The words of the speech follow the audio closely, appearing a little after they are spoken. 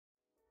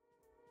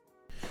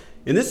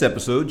In this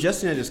episode,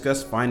 Jesse and I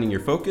discuss finding your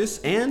focus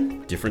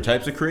and different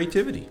types of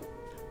creativity.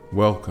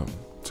 Welcome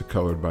to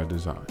Colored by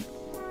Design.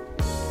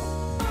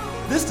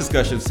 This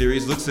discussion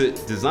series looks at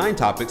design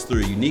topics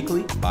through a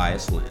uniquely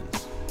biased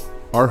lens.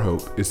 Our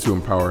hope is to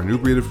empower a new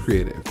breed of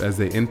creatives as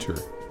they enter,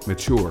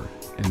 mature,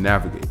 and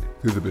navigate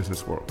through the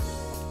business world.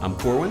 I'm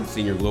Corwin,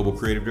 Senior Global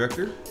Creative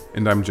Director.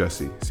 And I'm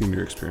Jesse,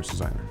 Senior Experience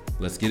Designer.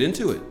 Let's get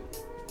into it.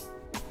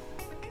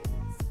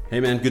 Hey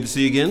man, good to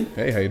see you again.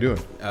 Hey, how you doing?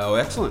 Oh,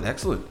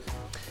 excellent.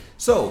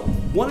 So,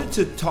 wanted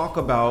to talk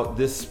about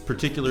this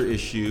particular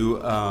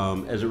issue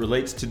as it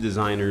relates to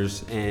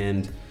designers,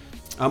 and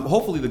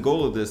hopefully the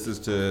goal of this is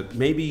to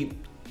maybe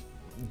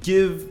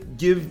give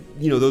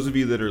those of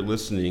you that are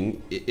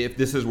listening, if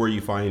this is where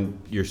you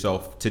find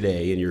yourself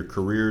today in your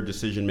career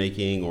decision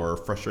making or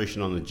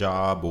frustration on the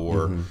job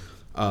or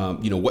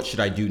what should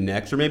I do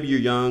next, or maybe you're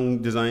a young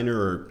designer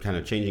or kind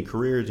of changing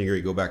careers and you're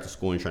going to go back to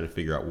school and trying to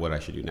figure out what I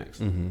should do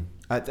next.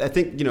 I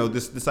think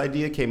this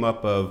idea came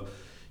up of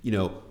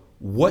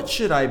what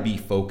should I be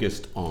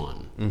focused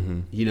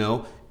on?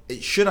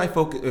 Should I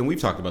focus, and we've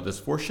talked about this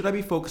before, should I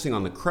be focusing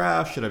on the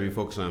craft? Should I be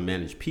focusing on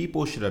managed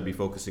people? Should I be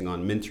focusing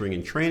on mentoring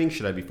and training?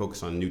 Should I be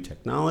focused on new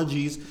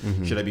technologies?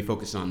 Should I be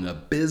focused on the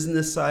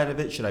business side of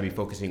it? Should I be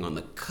focusing on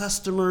the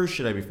customers?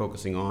 Should I be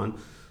focusing on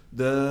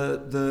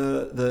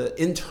the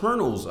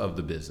internals of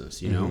the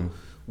business?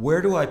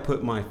 Where do I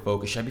put my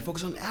focus? Should I be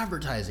focused on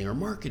advertising or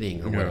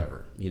marketing or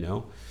whatever?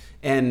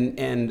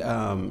 And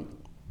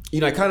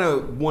I kind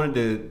of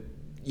wanted to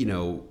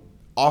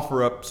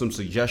offer up some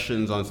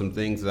suggestions on some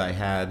things that I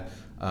had.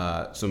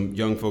 Some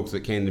young folks that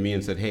came to me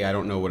and said, hey, I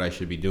don't know what I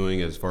should be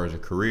doing as far as a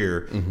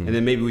career. And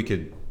then maybe we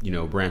could,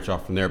 branch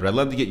off from there. But I'd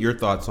love to get your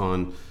thoughts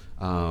on,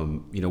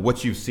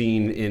 what you've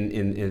seen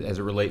in as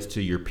it relates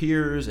to your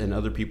peers and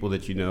other people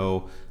that in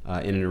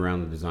and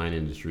around the design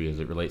industry as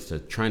it relates to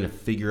trying to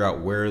figure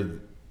out where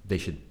they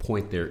should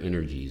point their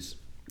energies.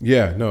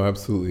 Yeah, no,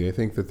 absolutely. I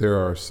think that there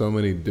are so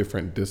many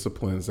different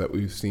disciplines that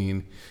we've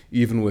seen,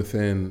 even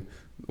within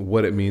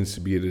what it means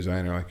to be a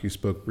designer. Like you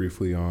spoke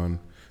briefly on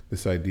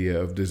this idea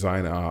of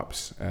design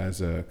ops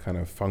as a kind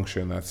of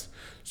function that's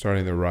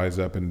starting to rise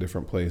up in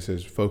different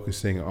places,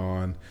 focusing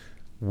on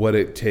what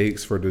it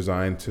takes for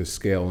design to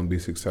scale and be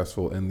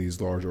successful in these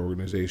large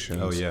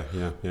organizations. Oh,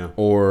 yeah.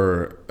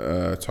 Or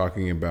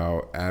talking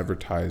about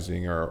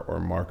advertising or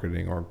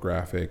marketing or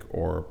graphic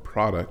or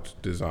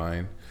product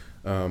design.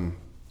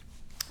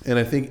 And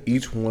I think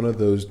each one of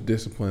those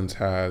disciplines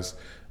has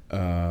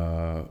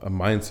a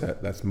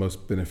mindset that's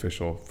most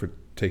beneficial for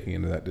taking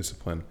into that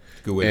discipline.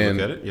 Good way to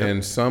look at it. Yep.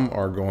 And some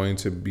are going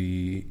to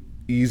be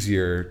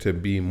easier to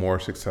be more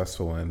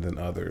successful in than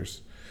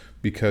others,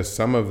 because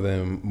some of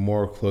them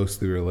more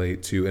closely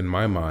relate to, in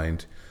my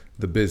mind,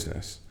 the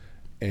business.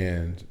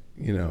 And,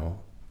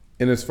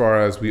 and as far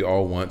as we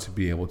all want to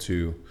be able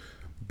to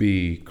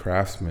be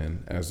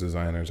craftsmen as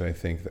designers, I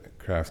think that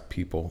craft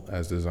people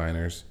as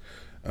designers,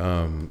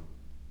 the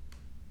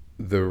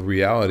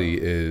reality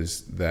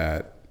is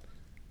that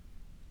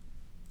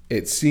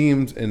it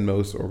seems in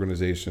most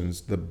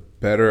organizations, the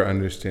better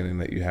understanding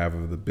that you have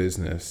of the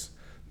business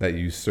that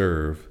you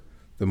serve,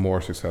 the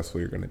more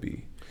successful you're going to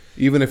be.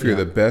 Even if you're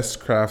the best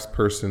crafts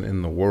person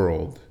in the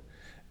world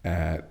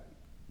at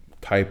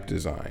type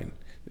design,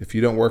 if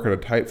you don't work at a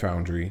type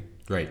foundry,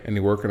 right, and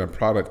you work in a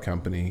product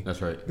company,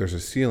 that's right, there's a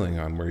ceiling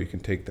on where you can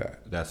take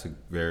that. That's a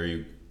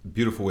very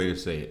beautiful way to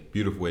say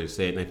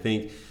it. And I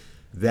think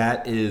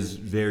that is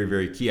very,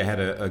 very key. I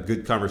had a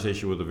good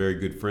conversation with a very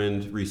good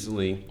friend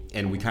recently,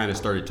 and we kind of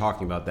started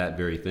talking about that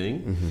very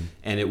thing.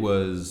 And it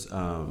was,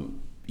 and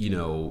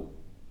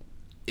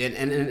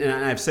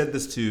I've said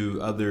this to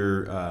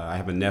other, I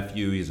have a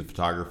nephew, he's a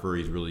photographer,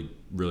 he's really,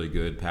 really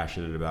good,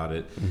 passionate about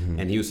it.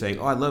 And he was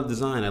saying, I love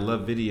design, I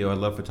love video, I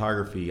love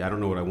photography, I don't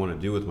know what I want to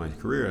do with my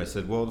career. I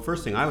said, well, the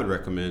first thing I would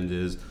recommend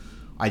is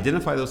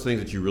identify those things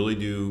that you really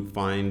do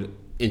find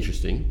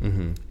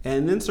interesting,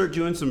 and then start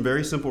doing some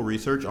very simple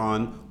research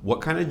on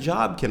what kind of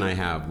job can I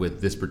have with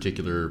this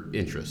particular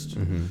interest.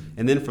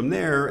 And then from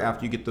there,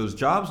 after you get those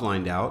jobs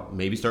lined out,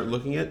 maybe start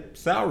looking at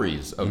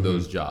salaries of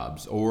those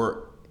jobs,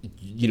 or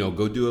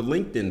go do a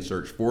LinkedIn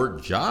search for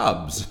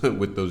jobs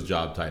with those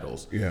job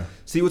titles. Yeah.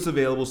 See what's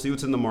available, see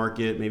what's in the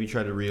market, maybe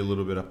try to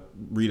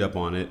read up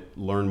on it,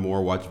 learn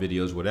more, watch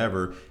videos,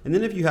 whatever. And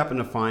then if you happen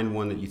to find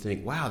one that you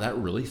think, wow, that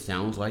really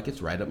sounds like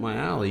it's right up my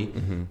alley,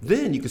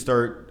 then you can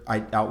start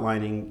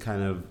outlining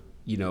kind of,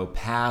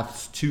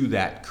 paths to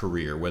that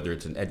career, whether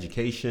it's an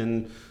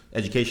education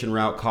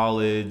route,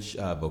 college,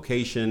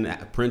 vocation,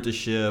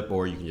 apprenticeship,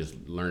 or you can just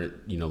learn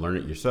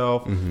it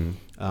yourself.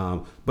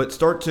 But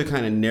start to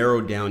kind of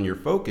narrow down your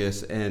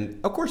focus. And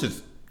of course it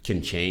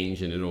can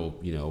change, and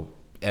it'll,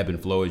 ebb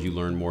and flow as you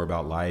learn more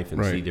about life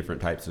and see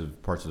different types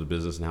of parts of the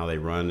business and how they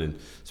run, and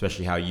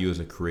especially how you as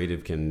a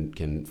creative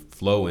can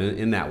flow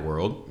in that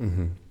world.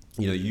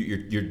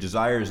 Your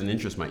desires and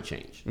interests might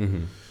change,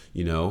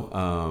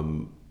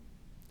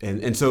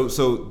 and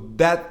so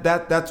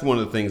that's one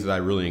of the things that I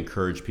really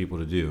encourage people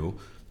to do.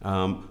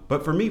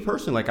 But for me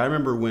personally, like I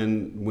remember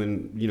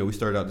when we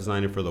started out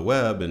designing for the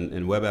web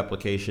and web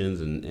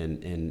applications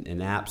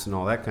and apps and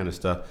all that kind of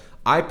stuff,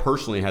 I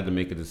personally had to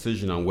make a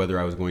decision on whether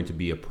I was going to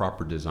be a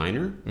proper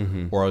designer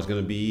or I was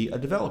going to be a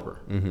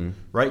developer,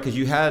 right? Because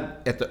you had,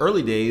 at the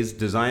early days,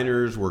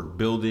 designers were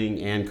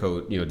building and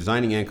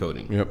designing and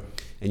coding. Yep.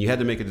 And you had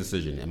to make a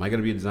decision. Am I going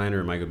to be a designer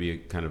or am I going to be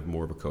kind of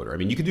more of a coder? I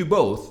mean, you could do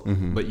both,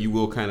 but you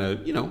will kind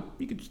of,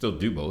 you could still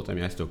do both. I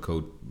mean, I still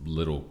code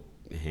little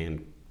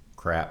hand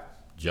crap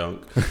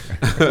junk.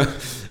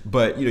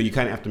 But, you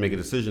kind of have to make a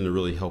decision to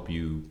really help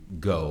you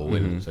go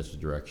in such a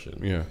direction.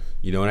 Yeah.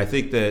 And I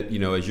think that,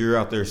 as you're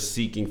out there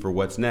seeking for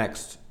what's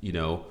next,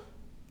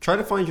 try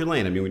to find your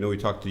lane. I mean, we know we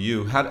talked to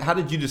you. How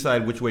did you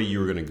decide which way you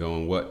were going to go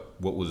and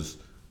what was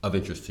of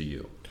interest to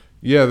you?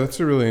 Yeah, that's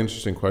a really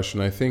interesting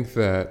question. I think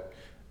that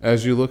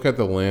as you look at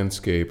the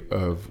landscape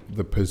of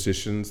the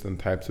positions and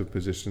types of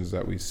positions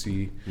that we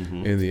see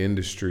in the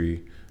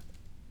industry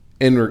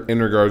in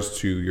regards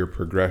to your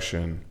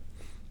progression,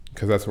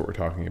 because that's what we're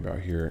talking about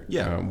here.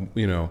 Yeah.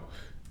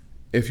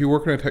 If you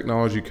work in a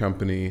technology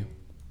company,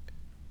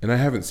 and I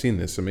haven't seen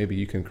this, so maybe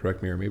you can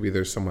correct me, or maybe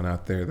there's someone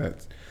out there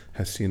that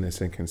has seen this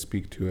and can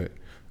speak to it.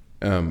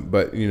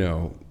 But,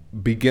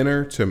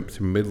 beginner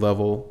to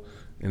mid-level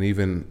and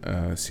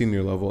even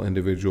senior level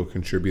individual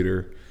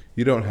contributor,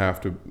 you don't have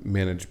to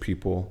manage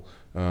people.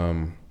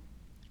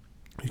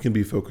 You can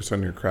be focused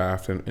on your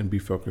craft and be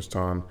focused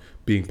on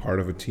being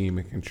part of a team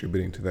and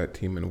contributing to that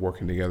team and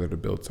working together to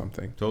build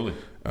something. Totally.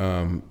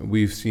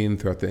 We've seen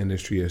throughout the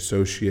industry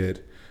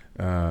associate,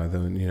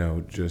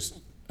 then just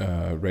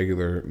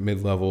regular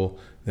mid-level,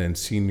 then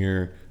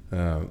senior,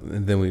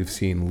 and then we've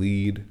seen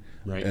lead.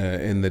 Right.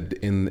 In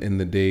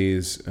the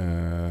days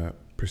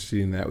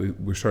preceding that,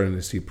 we're starting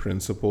to see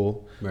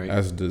principal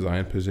as a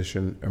design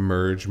position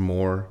emerge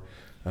more.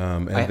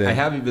 I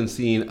have even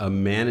seen a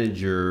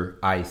manager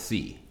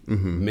IC,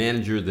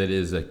 manager that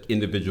is an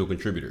individual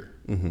contributor,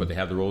 but they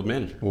have the role of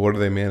manager. Well, what are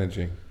they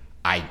managing?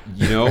 I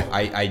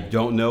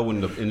don't know.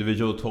 When the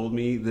individual told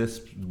me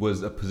this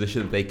was a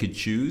position that they could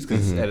choose,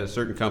 because at a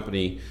certain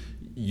company,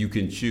 you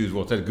can choose,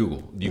 well, it's at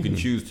Google, you can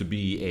choose to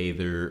be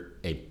either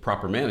a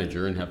proper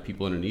manager and have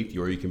people underneath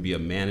you, or you can be a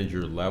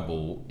manager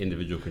level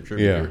individual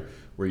contributor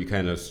where you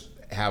kind of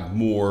have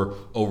more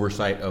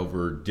oversight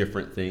over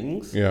different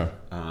things. Yeah.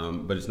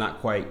 But you're not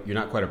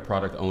quite a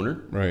product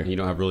owner. Right. And you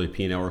don't have really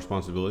P&L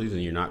responsibilities,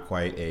 and you're not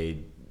quite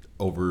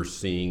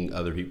overseeing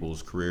other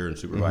people's career and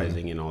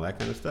supervising and all that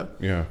kind of stuff.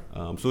 Yeah.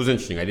 So it was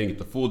interesting. I didn't get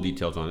the full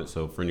details on it.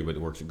 So for anybody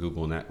that works at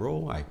Google in that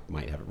role, I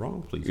might have it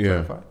wrong. Please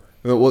clarify.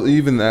 Well,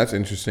 even that's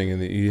interesting,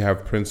 and you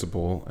have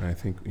principal, and I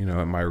think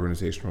at my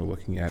organization we're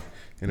looking at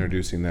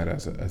introducing that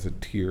as a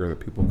tier that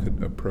people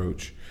could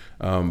approach.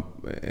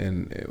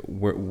 And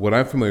what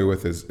I'm familiar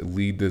with is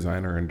lead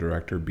designer and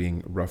director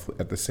being roughly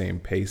at the same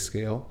pay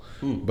scale,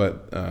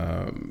 but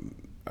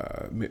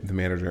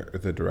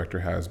the director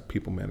has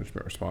people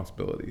management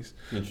responsibilities.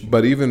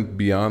 But even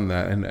beyond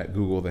that, and at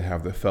Google they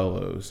have the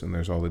fellows, and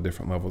there's all the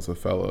different levels of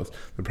fellows.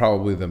 They're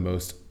probably the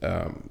most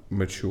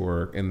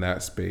mature in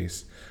that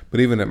space. But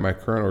even at my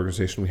current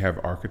organization, we have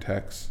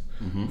architects.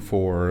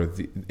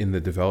 In the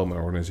development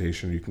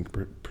organization, you can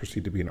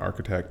proceed to be an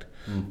architect.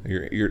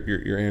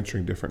 You're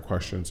answering different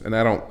questions, and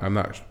I'm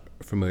not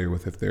familiar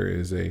with if there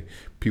is a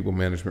people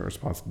management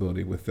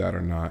responsibility with that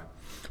or not.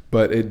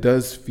 But it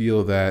does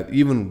feel that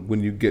even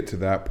when you get to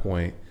that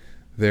point,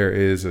 there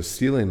is a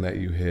ceiling that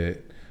you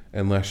hit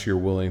unless you're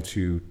willing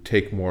to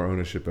take more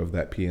ownership of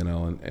that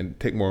P&L and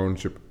take more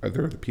ownership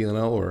either of the P&L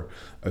or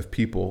of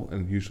people,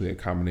 and usually a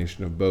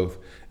combination of both,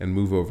 and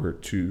move over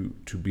to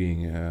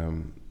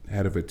being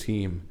head of a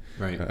team,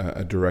 right.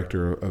 A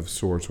director of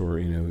sorts, or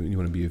you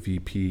want to be a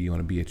VP, you want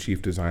to be a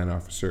chief design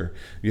officer.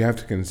 You have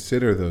to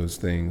consider those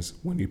things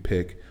when you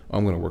pick,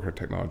 I'm going to work at a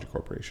technology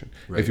corporation.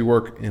 Right. If you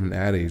work in an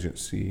ad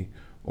agency,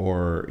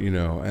 or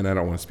and I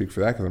don't want to speak for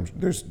that because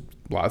there's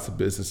lots of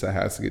business that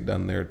has to get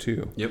done there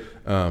too. Yep.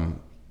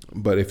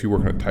 But if you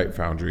work in a type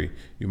foundry,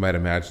 you might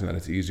imagine that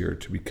it's easier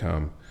to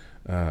become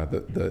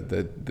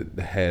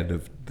the head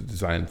of the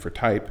design for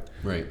type.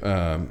 Right.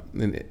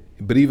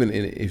 But even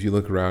if you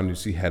look around, you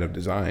see head of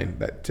design.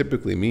 That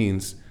typically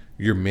means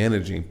you're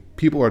managing.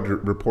 People are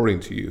reporting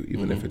to you,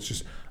 even if it's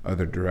just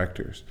other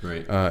directors.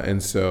 Right.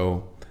 And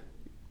so,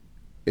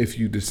 if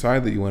you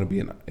decide that you want to be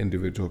an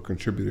individual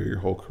contributor your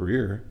whole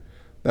career,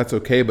 that's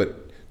okay.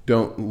 But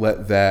don't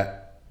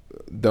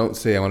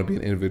say I want to be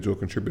an individual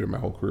contributor my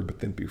whole career, but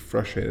then be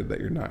frustrated that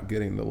you're not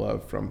getting the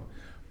love from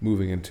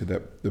moving into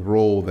the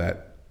role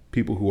that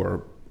people who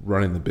are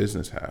running the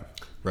business have.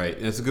 Right.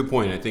 And that's a good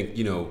point. I think,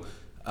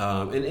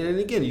 and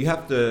again, you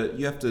have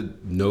to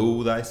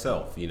know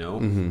thyself,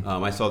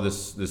 I saw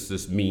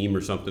this meme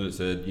or something that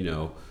said,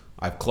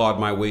 I've clawed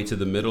my way to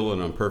the middle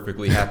and I'm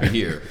perfectly happy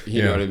here.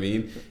 You know what I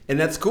mean? And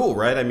that's cool,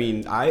 right? I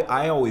mean,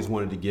 I always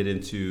wanted to get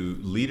into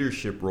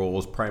leadership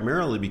roles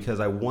primarily because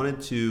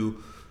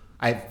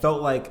I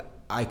felt like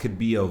I could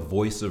be a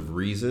voice of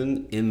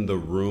reason in the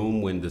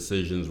room when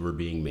decisions were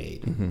being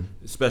made,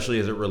 especially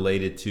as it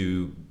related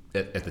to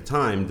at the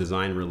time,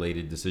 design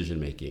related decision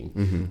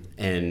making.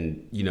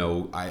 And,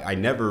 I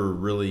never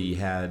really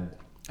had,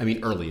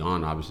 early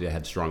on, obviously I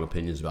had strong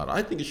opinions about,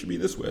 I think it should be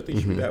this way. I think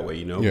it should be that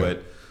way,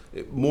 but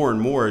more and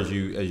more as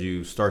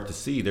you start to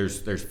see, there's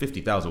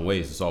 50,000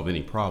 ways to solve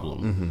any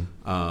problem.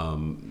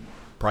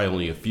 Probably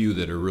only a few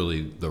that are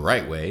really the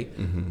right way.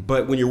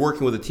 But when you're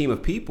working with a team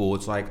of people,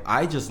 it's like,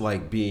 I just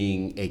like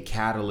being a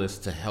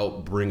catalyst to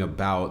help bring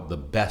about the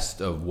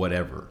best of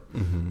whatever.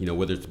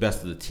 Whether it's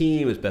best of the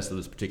team, it's best of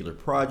this particular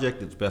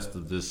project, it's best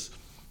of this,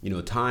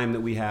 time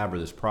that we have or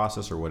this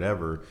process or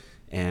whatever.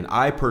 And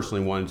I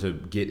personally wanted to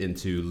get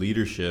into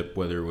leadership,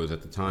 whether it was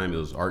at the time, it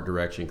was art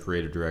direction,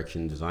 creative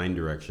direction, design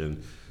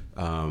direction,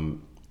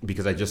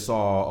 because I just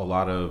saw a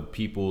lot of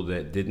people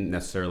that didn't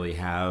necessarily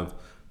have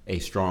a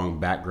strong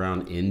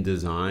background in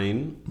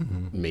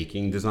design,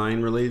 making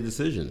design related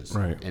decisions.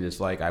 Right. And it's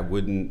like, I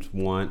wouldn't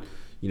want,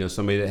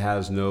 somebody that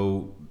has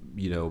no,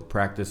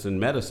 practice in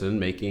medicine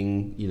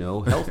making,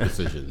 health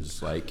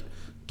decisions. Like,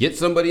 get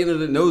somebody in there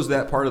that knows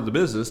that part of the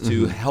business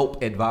to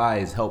help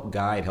advise, help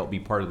guide, help be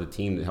part of the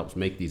team that helps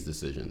make these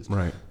decisions.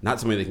 Right. Not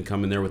somebody that can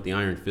come in there with the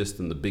iron fist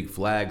and the big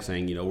flag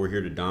saying, we're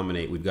here to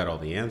dominate. We've got all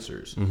the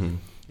answers. And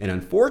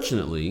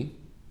unfortunately,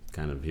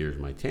 kind of here's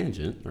my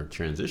tangent or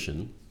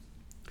transition,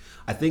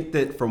 I think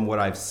that from what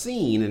I've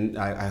seen, and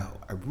I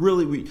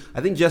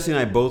think Jesse and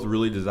I both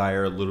really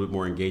desire a little bit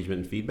more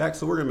engagement and feedback.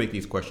 So we're going to make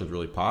these questions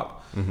really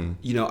pop.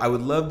 I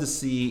would love to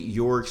see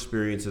your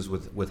experiences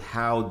with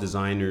how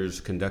designers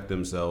conduct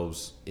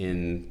themselves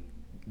in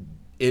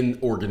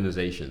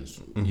organizations.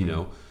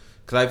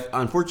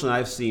 Because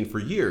I've seen for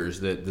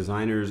years that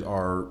designers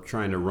are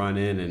trying to run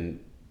in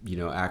and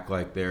act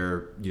like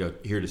they're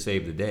here to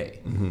save the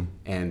day,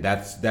 and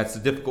that's a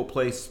difficult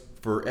place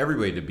for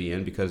everybody to be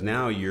in, because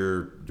now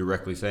you're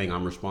directly saying,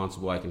 I'm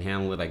responsible, I can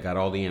handle it, I got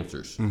all the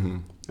answers.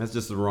 That's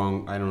just the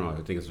wrong, I don't know, I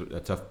think it's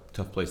a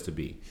tough place to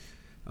be.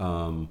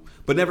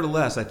 But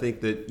nevertheless, I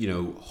think that,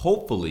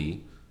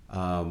 hopefully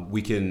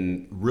we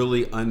can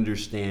really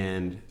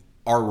understand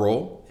our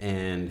role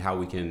and how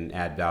we can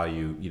add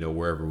value,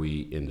 wherever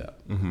we end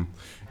up.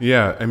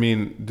 Yeah,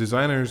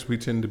 designers, we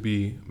tend to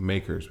be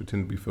makers. We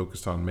tend to be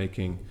focused on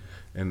making,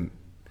 and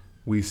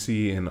we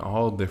see in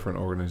all different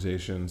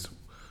organizations,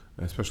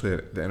 especially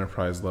at the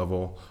enterprise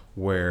level,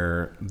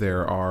 where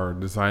there are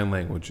design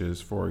languages,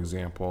 for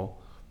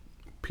example,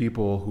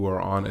 people who are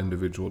on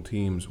individual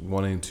teams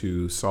wanting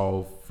to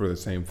solve for the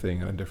same thing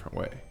in a different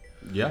way.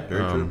 Yeah,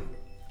 very true.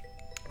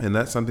 And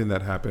that's something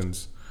that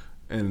happens.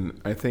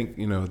 And I think,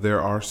 there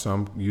are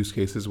some use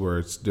cases where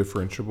it's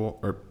differentiable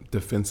or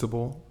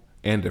defensible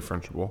and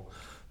differentiable.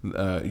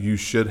 You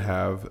should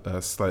have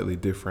a slightly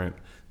different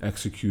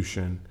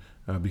execution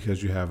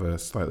because you have a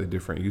slightly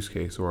different use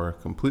case or a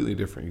completely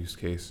different use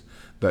case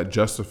that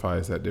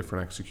justifies that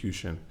different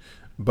execution.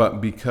 But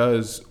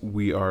because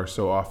we are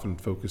so often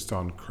focused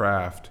on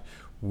craft,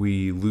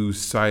 we lose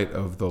sight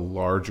of the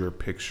larger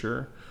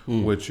picture,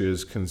 which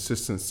is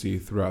consistency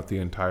throughout the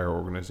entire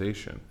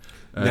organization.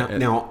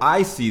 Now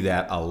I see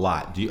that a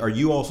lot. Are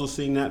you also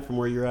seeing that from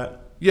where you're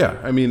at? Yeah,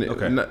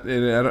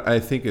 Okay. I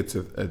think it's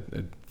a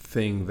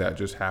thing that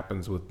just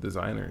happens with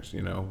designers.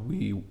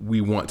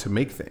 We want to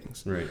make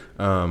things, right?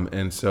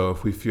 And so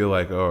if we feel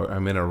like,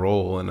 I'm in a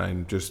role and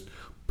I'm just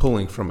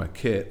pulling from a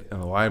kit in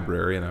a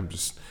library and I'm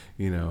just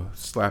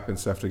slapping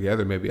stuff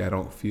together, maybe I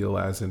don't feel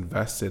as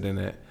invested in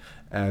it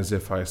as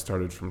if I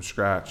started from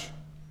scratch,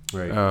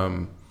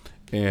 right?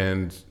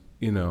 And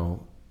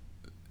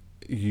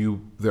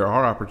there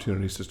are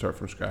opportunities to start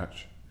from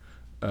scratch.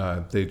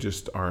 They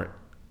just aren't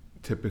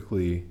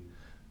typically.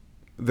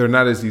 They're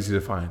not as easy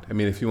to find.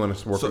 If you want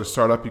to work with a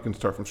startup, you can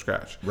start from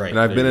scratch. Right. And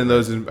I've been in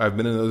those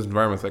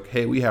environments. Like,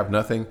 hey, we have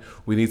nothing.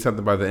 We need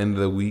something by the end of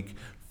the week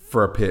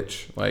for a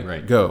pitch.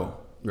 Like, go.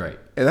 Right.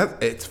 And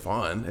it's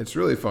fun. It's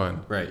really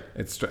fun. Right.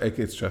 It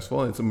gets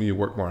stressful, and you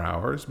work more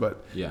hours,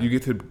 but yeah. you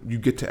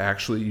get to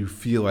actually, you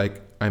feel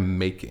like I'm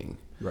making.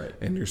 Right.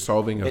 And you're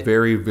solving a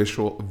very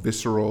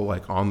visceral,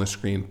 like on the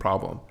screen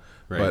problem.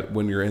 Right. But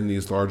when you're in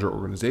these larger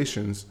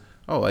organizations,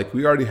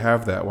 we already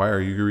have that. Why are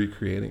you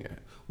recreating it?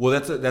 Well,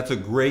 that's a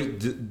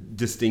great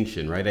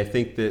distinction, right? I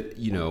think that,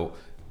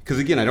 because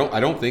again, I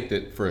don't think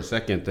that for a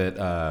second that,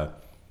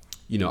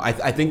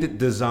 I think that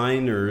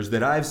designers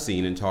that I've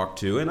seen and talked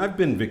to, and I've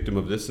been victim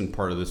of this and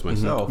part of this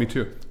myself. Me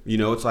too.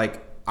 It's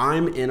like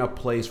I'm in a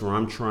place where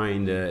I'm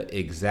trying to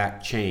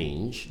exact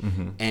change,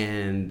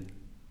 and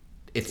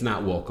it's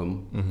not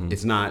welcome.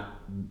 It's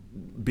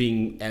not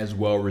being as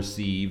well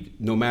received,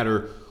 no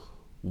matter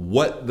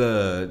what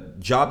the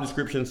job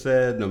description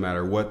said, no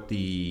matter what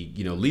the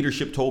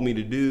leadership told me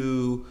to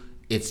do.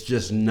 It's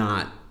just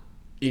not.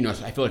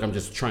 I feel like I'm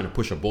just trying to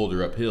push a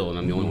boulder uphill, and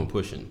I'm the only one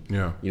pushing.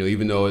 Yeah.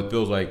 Even though it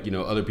feels like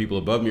other people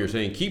above me are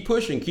saying keep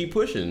pushing.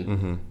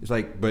 It's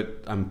like,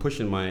 but I'm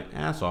pushing my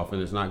ass off,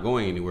 and it's not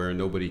going anywhere, and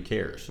nobody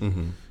cares.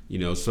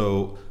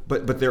 So,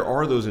 but there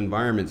are those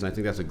environments, and I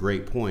think that's a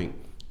great point.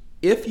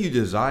 If you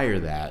desire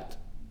that,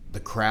 the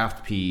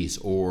craft piece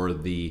or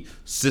the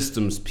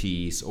systems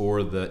piece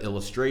or the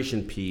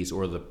illustration piece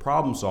or the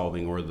problem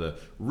solving or the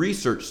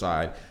research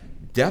side,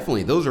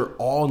 definitely those are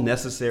all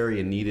necessary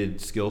and needed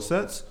skill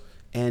sets.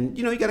 And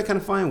you got to kind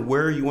of find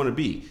where you want to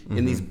be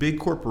in these big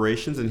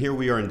corporations. And here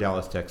we are in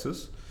Dallas,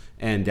 Texas,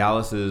 and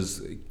Dallas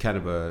is kind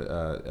of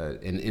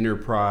an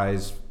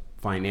enterprise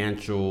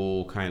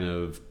financial kind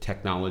of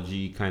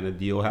technology kind of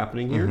deal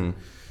happening here.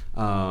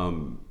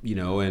 And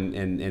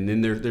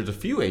then there's a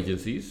few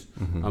agencies.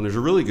 There's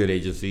a really good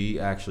agency,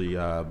 actually,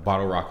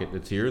 Bottle Rocket,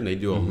 that's here, and they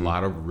do a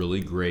lot of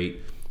really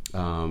great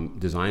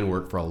design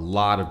work for a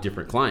lot of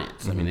different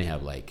clients. I mean, they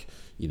have like,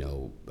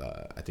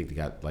 I think they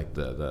got like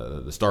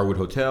the Starwood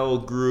Hotel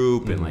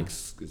Group and like,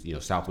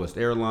 Southwest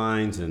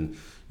Airlines and,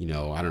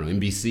 I don't know,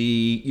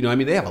 NBC. I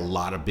mean, they have a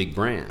lot of big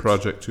brands.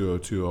 Project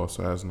 202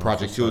 also has an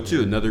Project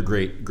 202, another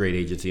great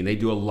agency, and they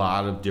do a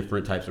lot of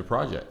different types of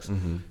projects.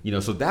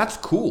 So that's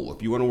cool.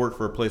 If you want to work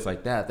for a place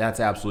like that,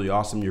 that's absolutely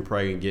awesome. You're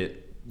probably gonna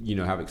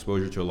get, have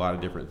exposure to a lot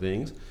of different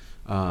things.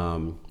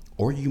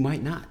 Or you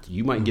might not.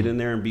 You might get in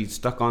there and be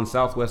stuck on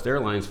Southwest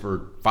Airlines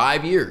for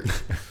 5 years.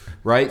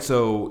 Right?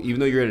 So even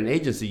though you're at an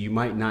agency, you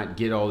might not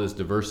get all this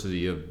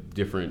diversity of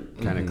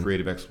different kind of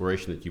creative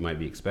exploration that you might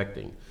be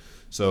expecting.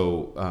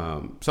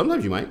 So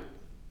sometimes you might.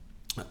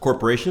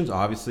 Corporations,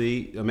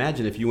 obviously,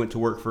 imagine if you went to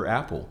work for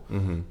Apple,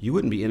 you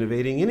wouldn't be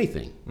innovating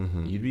anything.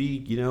 You'd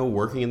be,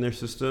 working in their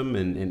system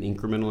and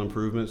incremental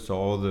improvements to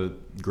all the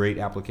great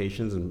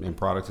applications and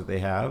products that they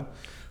have.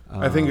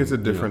 I think it's a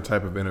different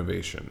type of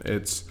innovation.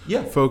 It's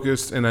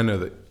focused, and I know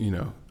that,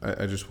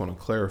 I just want to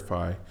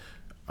clarify.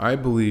 I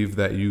believe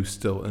that you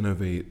still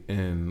innovate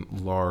in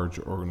large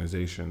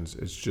organizations.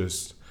 It's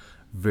just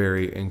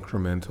very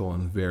incremental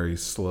and very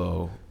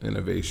slow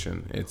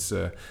innovation. It's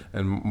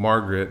and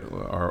Margaret,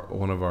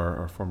 one of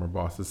our former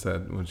bosses,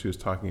 said when she was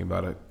talking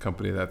about a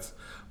company that's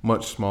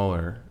much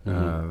smaller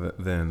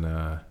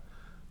than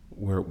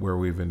where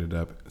we've ended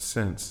up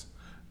since.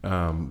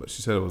 But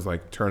she said it was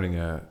like turning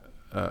a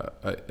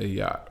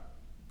yacht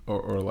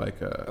or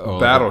like a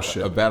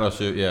battleship. A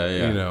battleship,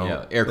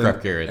 yeah.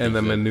 Aircraft carrier. And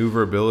the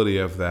maneuverability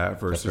of that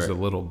versus a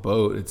little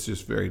boat, it's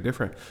just very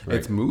different. Right.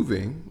 It's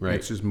moving. Right.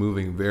 It's just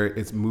moving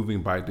it's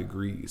moving by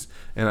degrees.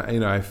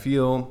 And I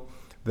feel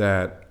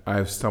that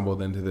I've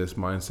stumbled into this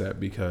mindset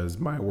because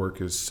my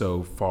work is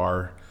so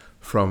far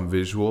from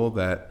visual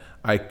that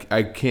I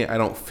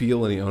don't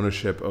feel any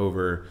ownership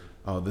over,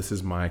 this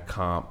is my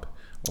comp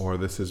or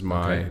this is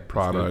my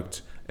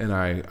product and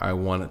I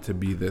want it to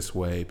be this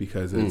way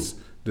because it's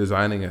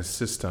designing a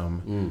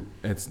system.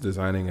 It's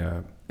designing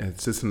a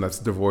system that's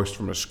divorced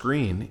from a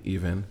screen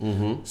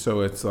even.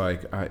 So it's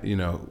like,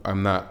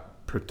 I'm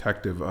not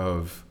protective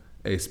of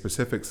a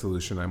specific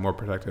solution. I'm more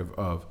protective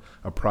of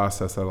a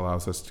process that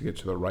allows us to get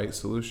to the right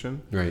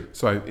solution. Right.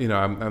 So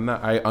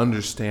I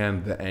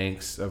understand the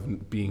angst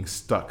of being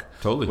stuck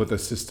with a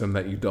system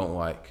that you don't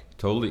like.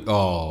 Totally.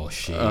 Oh,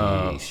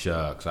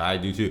 shucks. I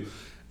do too.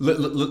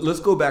 Let's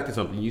go back to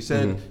something. You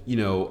said,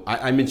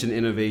 I mentioned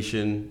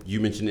innovation. You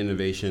mentioned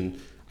innovation.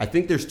 I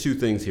think there's two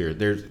things here.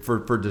 There's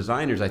for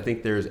designers, I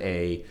think there's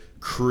a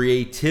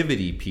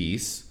creativity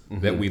piece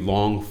that we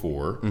long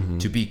for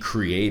to be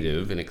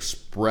creative and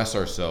express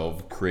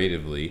ourselves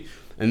creatively.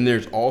 And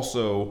there's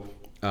also,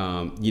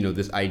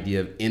 this idea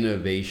of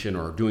innovation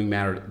or doing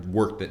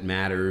work that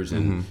matters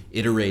and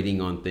iterating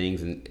on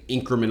things and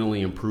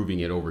incrementally improving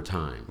it over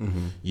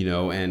time.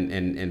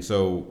 And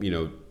so,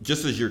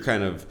 just as you're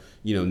kind of,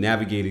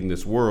 navigating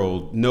this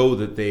world, know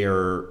that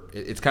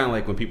it's kind of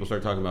like when people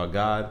start talking about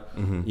God,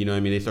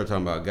 they start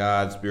talking about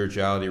God,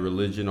 spirituality,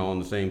 religion, all in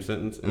the same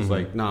sentence. It's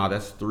like, nah,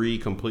 that's three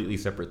completely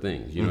separate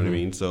things. You know what I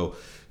mean? So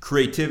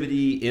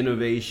creativity,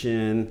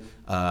 innovation,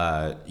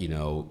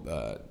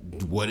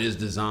 what is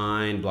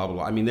design, blah, blah,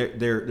 blah. I mean,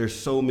 there's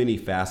so many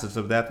facets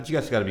of that you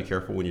guys got to be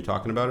careful when you're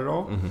talking about it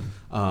all.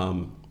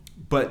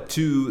 But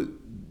to,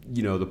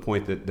 the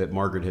point that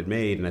Margaret had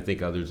made, and I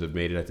think others have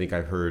made it, I think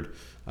I've heard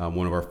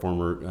one of our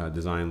former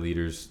design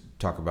leaders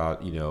talk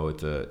about,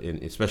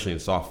 especially in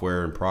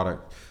software and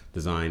product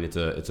design,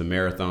 it's a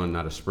marathon,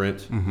 not a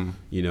sprint.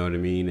 You know what I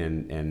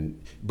mean?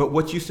 But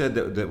what you said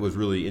that was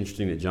really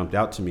interesting that jumped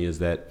out to me is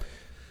that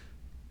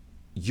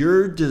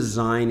you're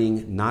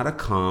designing not a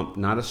comp,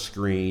 not a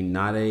screen,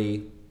 not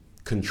a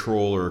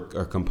control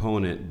or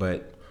component,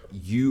 but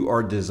you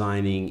are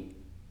designing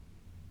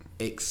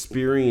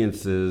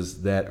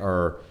experiences that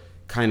are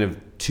kind of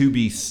to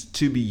be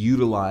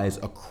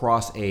utilized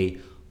across a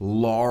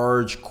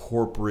large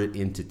corporate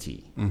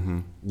entity. I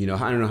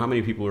don't know how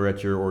many people are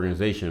at your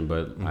organization,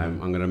 but I'm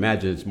going to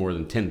imagine it's more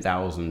than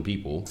 10,000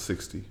 people.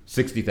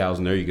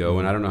 60,000. There you go.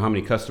 And I don't know how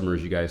many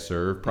customers you guys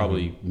serve.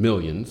 Probably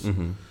millions.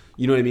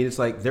 You know what I mean? It's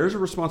like there's a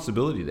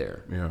responsibility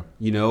there. Yeah.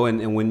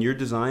 And when you're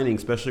designing,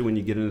 especially when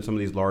you get into some of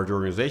these large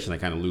organizations, I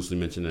kind of loosely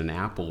mentioned an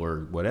Apple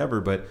or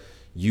whatever, but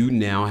you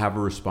now have a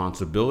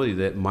responsibility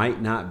that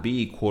might not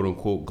be quote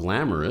unquote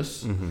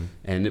glamorous.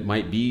 And it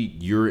might be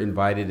you're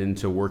invited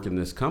into work in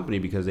this company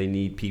because they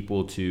need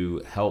people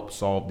to help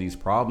solve these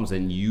problems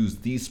and use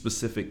these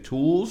specific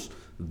tools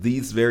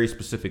these very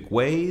specific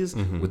ways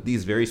with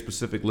these very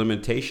specific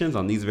limitations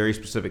on these very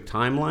specific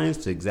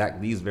timelines to exact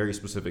these very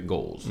specific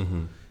goals.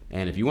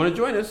 And if you want to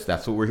join us,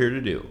 that's what we're here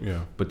to do.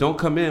 Yeah. But don't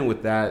come in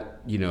with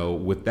that,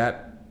 with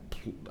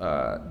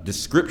that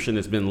description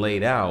that's been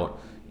laid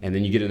out, and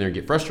then you get in there and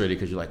get frustrated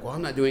because you're like, well,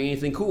 I'm not doing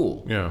anything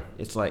cool. Yeah.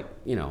 It's like,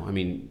 you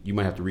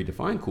might have to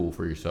redefine cool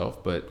for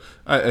yourself, but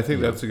I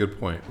think that's a good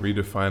point.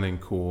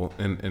 Redefining cool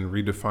and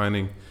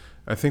redefining.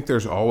 I think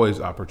there's always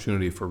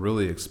opportunity for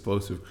really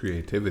explosive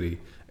creativity.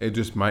 It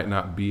just might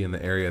not be in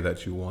the area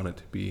that you want it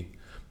to be.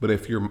 But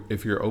if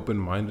you're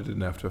open-minded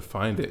enough to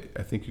find it,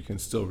 I think you can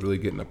still really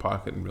get in the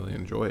pocket and really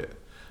enjoy it.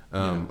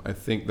 I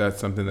think that's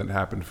something that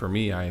happened for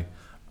me.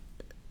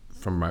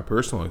 From my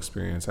personal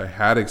experience, I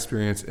had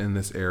experience in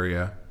this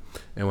area,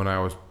 and when I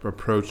was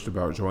approached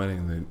about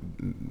joining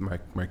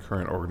my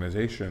current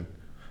organization,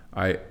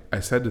 I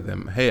said to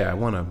them, "Hey, I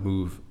want to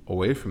move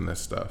away from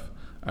this stuff.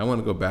 I want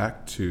to go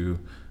back to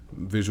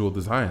visual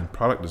design,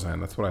 product design.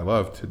 That's what I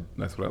loved to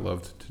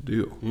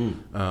do.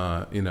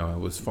 It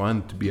was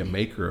fun to be a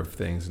maker of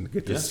things and to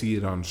get to see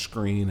it on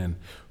screen and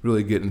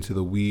really get into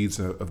the weeds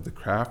of the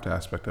craft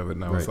aspect of it.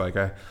 And I was like,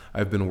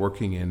 I've been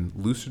working in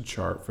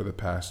Lucidchart for the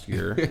past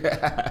year,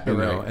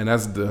 and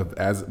as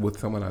with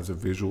someone as a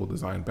visual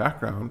design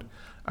background,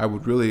 I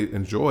would really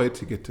enjoy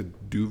to get to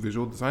do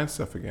visual design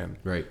stuff again.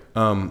 Right.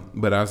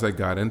 But as I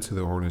got into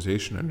the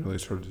organization and really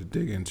started to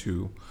dig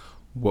into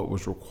what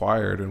was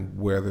required and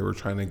where they were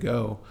trying to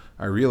go,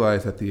 I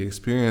realized that the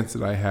experience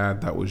that I had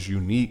that was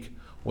unique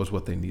was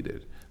what they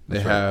needed.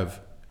 They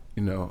have,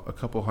 a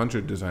couple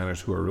hundred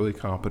designers who are really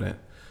competent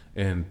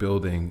in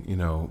building,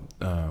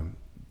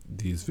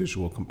 these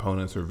visual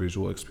components or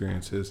visual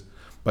experiences,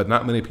 but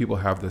not many people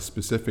have the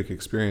specific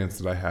experience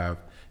that I have.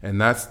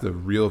 And that's the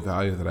real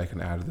value that I can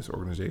add to this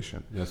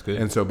organization. That's good.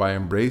 And so by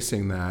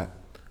embracing that,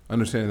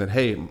 understanding that,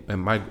 hey,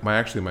 and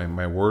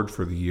my word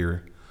for the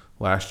year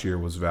last year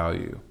was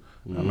value.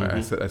 I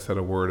said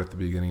a word at the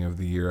beginning of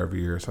the year every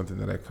year, something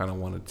that I kind of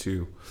wanted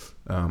to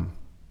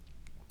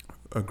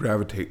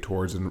gravitate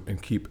towards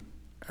and keep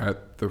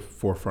at the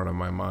forefront of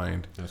my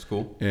mind. That's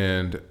cool.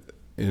 And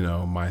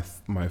my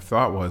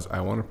thought was,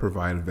 I want to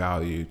provide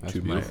value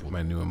to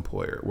my new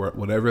employer,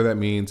 whatever that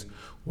means,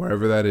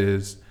 wherever that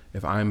is.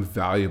 If I'm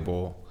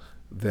valuable,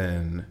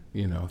 then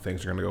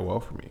things are going to go well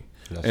for me.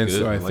 That's and good.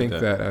 So I like think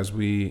that I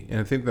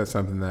think that's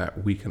something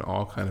that we can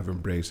all kind of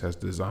embrace as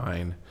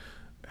design.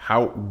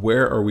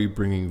 Where are we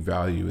bringing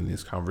value in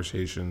these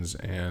conversations?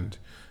 And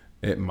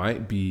it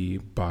might be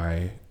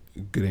by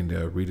getting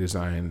to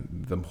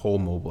redesign the whole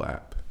mobile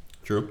app.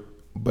 True.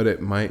 But it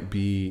might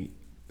be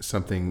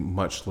something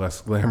much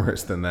less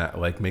glamorous than that,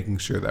 like making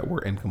sure that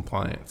we're in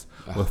compliance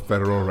with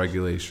federal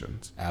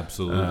regulations.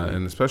 Absolutely.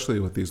 And especially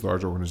with these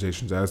large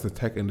organizations, as the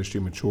tech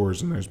industry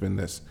matures and there's been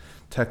this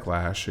tech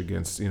lash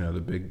against,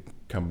 the big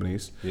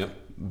companies. Yep.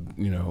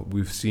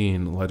 We've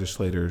seen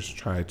legislators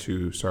try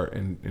to start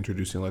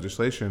introducing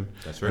legislation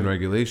and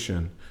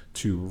regulation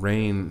to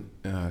rein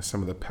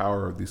some of the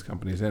power of these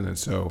companies in. And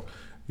so,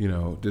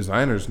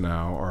 designers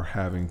now are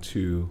having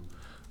to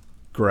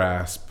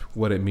grasp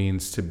what it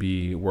means to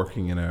be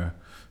working in a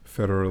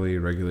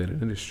federally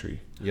regulated industry.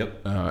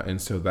 Yep.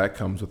 And so that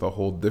comes with a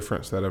whole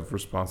different set of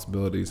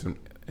responsibilities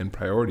and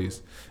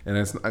priorities. And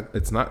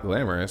it's not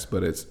glamorous,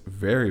 but it's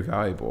very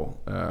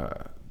valuable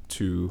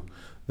to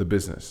the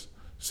business.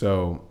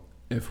 So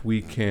if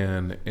we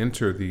can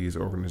enter these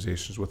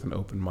organizations with an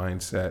open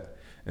mindset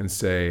and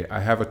say,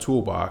 I have a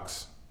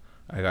toolbox,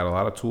 I got a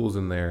lot of tools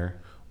in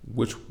there,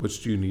 which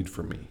do you need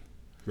from me?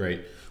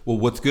 Right. Well,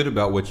 what's good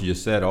about what you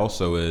just said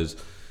also is,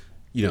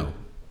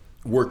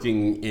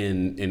 working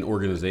in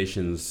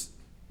organizations,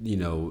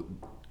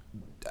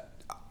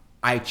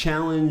 I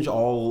challenge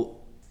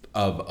all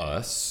of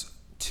us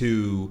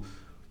to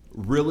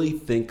really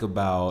think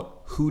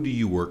about, who do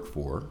you work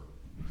for?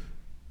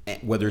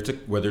 Whether it's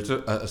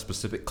a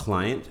specific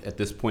client at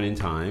this point in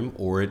time,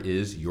 or it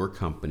is your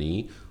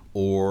company,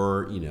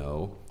 or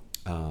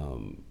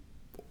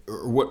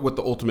or what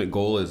the ultimate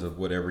goal is of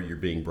whatever you're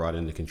being brought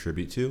in to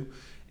contribute to,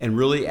 and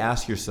really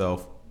ask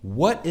yourself,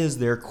 what is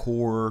their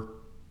core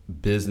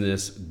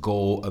business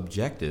goal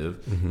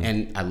objective? Mm-hmm.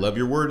 And I love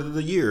your word of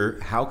the year.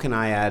 How can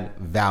I add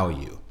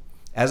value?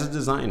 As a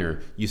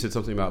designer, you said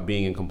something about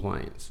being in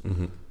compliance.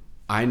 Mm-hmm.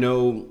 I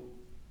know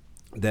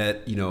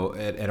that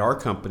at our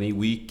company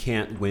we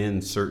can't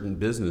win certain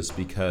business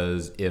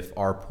because if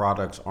our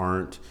products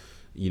aren't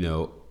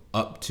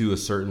up to a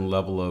certain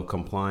level of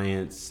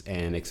compliance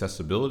and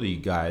accessibility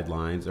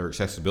guidelines or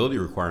accessibility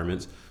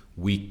requirements,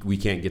 we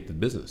can't get the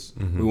business.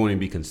 Mm-hmm. We won't even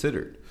be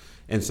considered.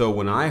 And so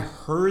when I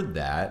heard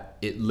that,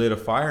 it lit a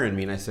fire in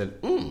me, and I said,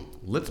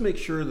 let's make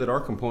sure that our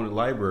component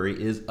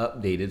library is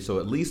updated, so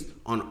at least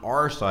on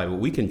our side, what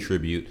we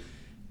contribute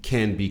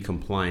can be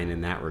compliant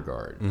in that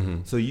regard.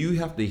 Mm-hmm. So you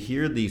have to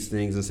hear these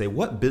things and say,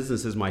 what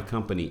business is my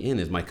company in?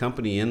 Is my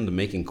company in the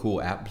making cool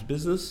apps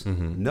business?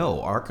 Mm-hmm.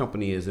 No, our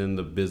company is in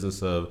the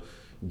business of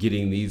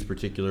getting these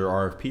particular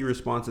RFP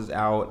responses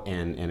out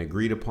and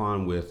agreed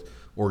upon with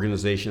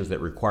organizations that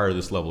require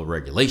this level of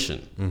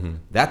regulation.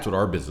 That's what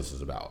our business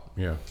is about.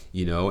 Yeah.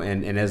 You know,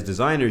 and as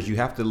designers, you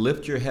have to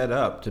lift your head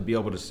up to be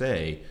able to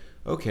say,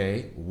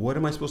 okay, what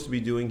am I supposed to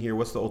be doing here?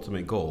 What's the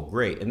ultimate goal?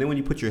 Great. And then when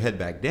you put your head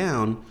back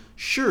down,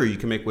 sure, you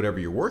can make whatever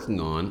you're working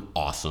on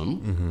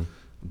awesome,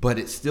 but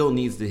it still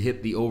needs to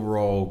hit the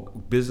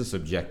overall business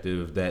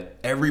objective that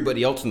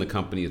everybody else in the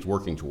company is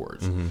working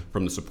towards.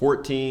 From the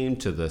support team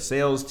to the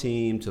sales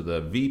team to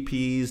the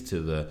VPs to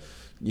the,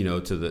 you know,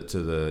 to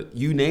the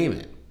you name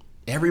it.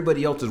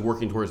 Everybody else is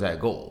working towards that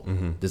goal.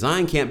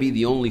 Design can't be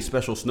the only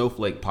special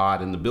snowflake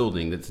pod in the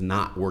building that's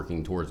not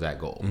working towards that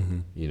goal.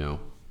 You know?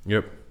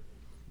 Yep.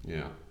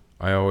 Yeah.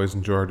 I always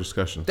enjoy our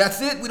discussion.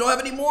 That's it? We don't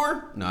have any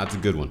more? No, that's a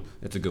good one.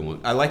 That's a good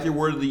one. I like your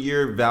word of the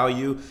year,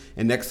 value.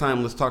 And next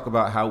time, let's talk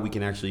about how we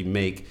can actually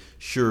make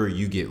sure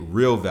you get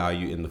real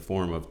value in the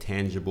form of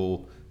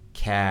tangible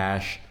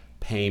cash,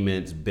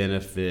 payments,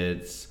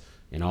 benefits,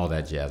 and all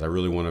that jazz. I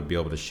really want to be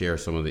able to share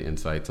some of the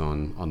insights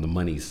on the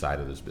money side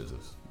of this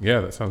business.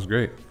 Yeah, that sounds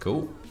great.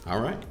 Cool.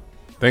 All right.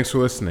 Thanks for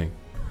listening.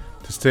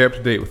 To stay up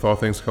to date with all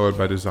things Colored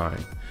by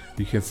Design,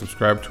 you can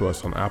subscribe to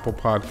us on Apple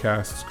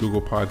Podcasts,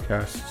 Google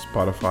Podcasts,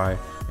 Spotify,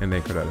 and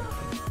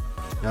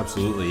Anchor.fm.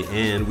 Absolutely.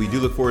 And we do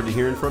look forward to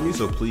hearing from you.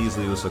 So please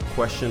leave us a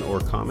question or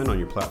comment on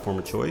your platform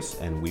of choice,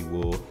 and we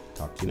will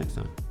talk to you next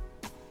time.